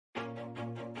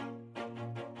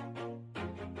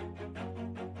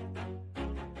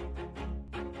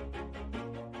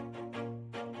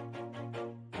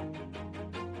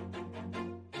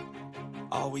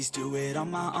Always do it on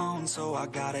my own, so I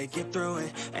gotta get through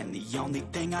it. And the only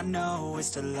thing I know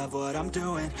is to love what I'm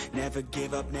doing. Never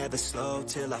give up, never slow,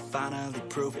 till I finally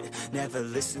prove it. Never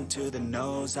listen to the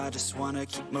no's, I just wanna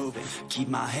keep moving. Keep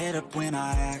my head up when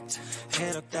I act,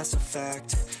 head up, that's a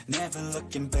fact. Never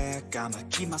looking back, I'ma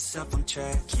keep myself on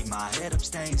track. Keep my head up,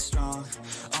 staying strong,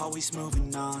 always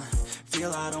moving on.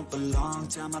 Feel I don't belong,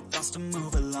 tell my thoughts to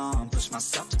move along. Push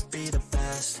myself to be the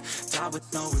best, die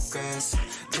with no regrets.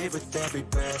 Live with every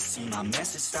breath, see my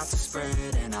message start to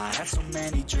spread. And I had so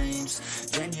many dreams,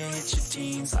 then you hit your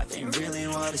teens. Life ain't really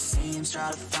what it seems,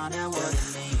 try to find out what it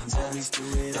means. Always do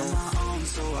it on my own,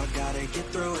 so I gotta get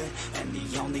through it. And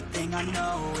the only thing I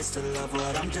know is to love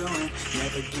what I'm doing.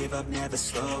 Never give up, never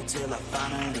slow, till I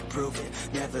finally prove it.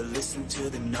 Never listen to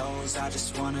the no's, I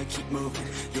just wanna keep moving.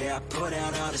 Yeah, I put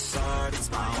out all this art, it's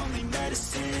my only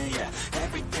medicine. Yeah,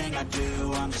 everything I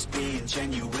do, I'm just being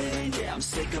genuine. Yeah, I'm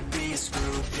sick of being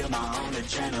screwed, feel my own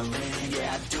adrenaline.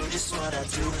 Yeah, I do just what I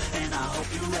do, and I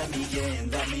hope you let me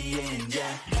in,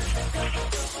 yeah.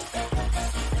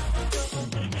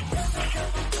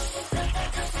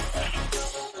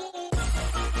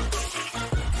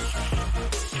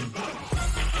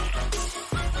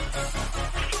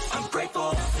 I'm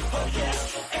grateful, oh yeah,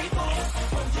 able,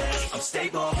 oh yeah, I'm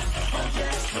stable, oh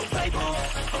yeah, no label,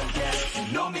 oh yeah,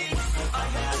 you know me, I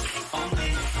have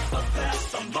only a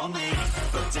path, I'm lonely,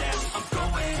 but damn, I'm going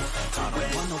to win.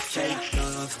 I want no fake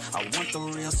love, I want the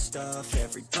real stuff.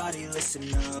 Everybody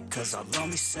listen up, cause I'll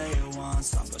only say it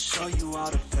once. I'm gonna show you all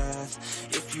the path,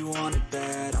 if you want it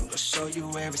bad. I'm gonna show you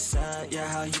where it's at, yeah,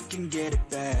 how you can get it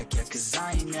back. Yeah, cause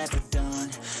I ain't never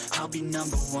done, I'll be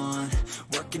number one.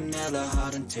 Working hella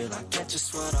hard until I get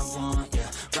just what I want,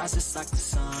 yeah. Rises like the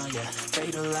sun, yeah,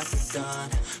 fatal like the gun.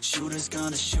 Shooter's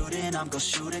gonna shoot and I'm gonna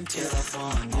shoot until I've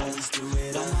won, yeah. Always do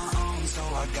it on my own, so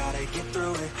I gotta get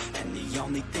through it. And the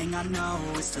only thing I know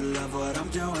is to love what I'm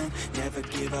doing. Never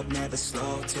give up, never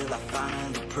slow, till I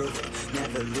finally prove it.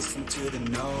 Never listen to the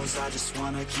no's, I just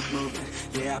wanna keep moving.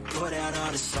 Yeah, I put out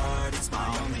all this art, it's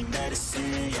my only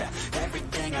medicine. Yeah,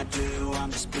 everything I do,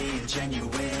 I'm just being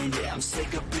genuine. Yeah, I'm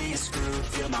sick of being screwed,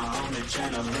 feel my own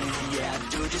adrenaline. Yeah, I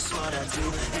do just what I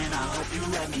do, and I hope you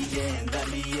let me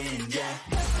in, yeah.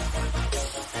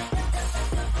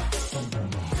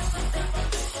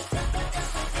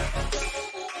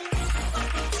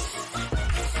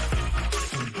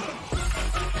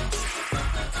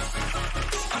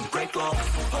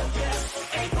 Oh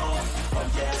yeah, able, oh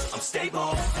yeah, I'm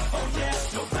stable, oh yeah,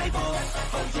 no label,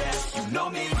 oh yeah, you know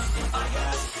me, I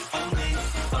have only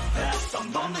a path, I'm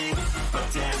lonely, but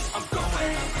damn, I'm going to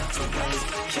win,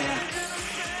 yeah.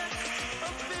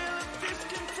 I'm feeling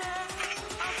discontent,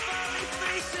 I'm finally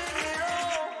facing it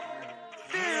all,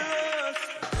 fearless.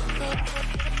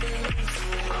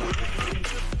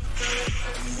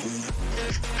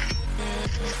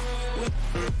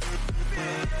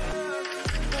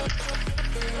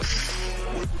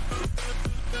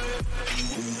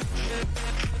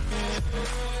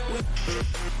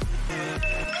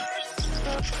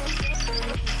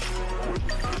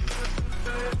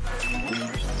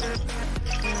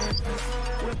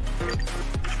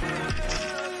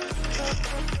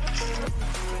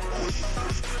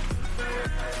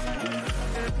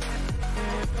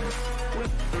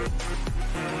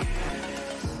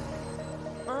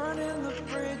 Burning the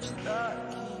bridge that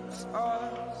keeps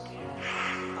us.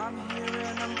 I'm here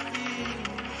and I'm feeling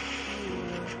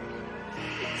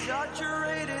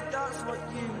exaggerated, that's what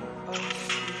you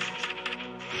assume.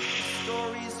 The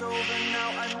story's over now,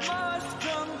 I must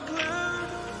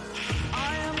conclude.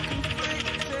 I am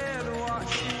conflicted,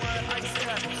 watching where I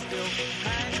step still,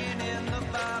 hanging in the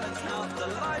balance, not the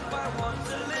life I want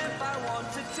to live.